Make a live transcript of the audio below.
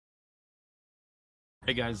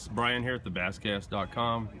Hey guys, Brian here at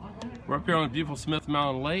thebasscast.com. We're up here on the beautiful Smith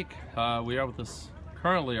Mountain Lake. We are with this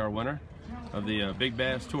currently our winner of the Big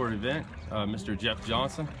Bass Tour event, Mr. Jeff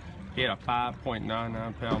Johnson. He had a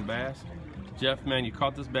 5.99 pound bass. Jeff, man, you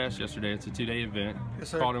caught this bass yesterday. It's a 2-day event. Yes,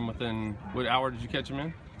 sir. Caught him within, what hour did you catch him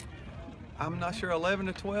in? I'm not sure, 11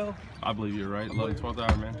 to 12. I believe you're right, 11, 12th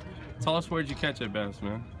hour, man. Tell us, where'd you catch that bass,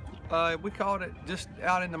 man? We caught it just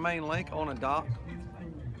out in the main lake on a dock.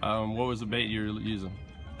 What was the bait you were using?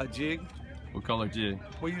 A jig. What color jig?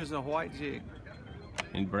 We're using a white jig.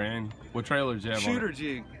 And brand? What trailer did you have on it? Shooter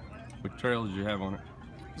jig. What trailer did you have on it?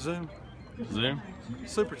 Zoom. Zoom?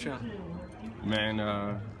 Super chunk. Man,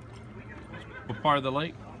 what part of the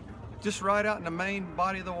lake? Just right out in the main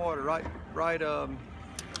body of the water. Right. I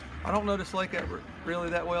don't know this lake really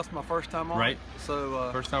that well. It's my first time on. Right. So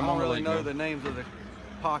first time I don't on the really lake, know man. the names of the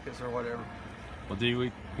pockets or whatever. Well, D,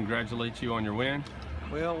 we congratulate you on your win.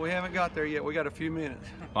 Well, we haven't got there yet. We got a few minutes.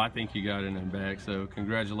 Well, I think you got it in the bag, so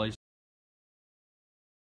congratulations.